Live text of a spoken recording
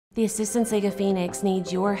The Assistance League of Phoenix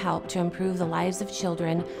needs your help to improve the lives of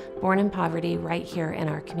children born in poverty right here in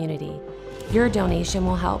our community. Your donation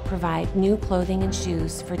will help provide new clothing and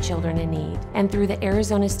shoes for children in need. And through the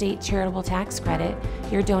Arizona State Charitable Tax Credit,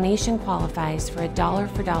 your donation qualifies for a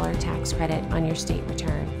dollar-for-dollar tax credit on your state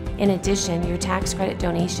return. In addition, your tax credit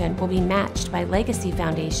donation will be matched by Legacy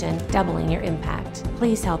Foundation, doubling your impact.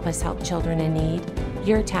 Please help us help children in need.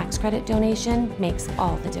 Your tax credit donation makes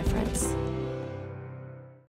all the difference.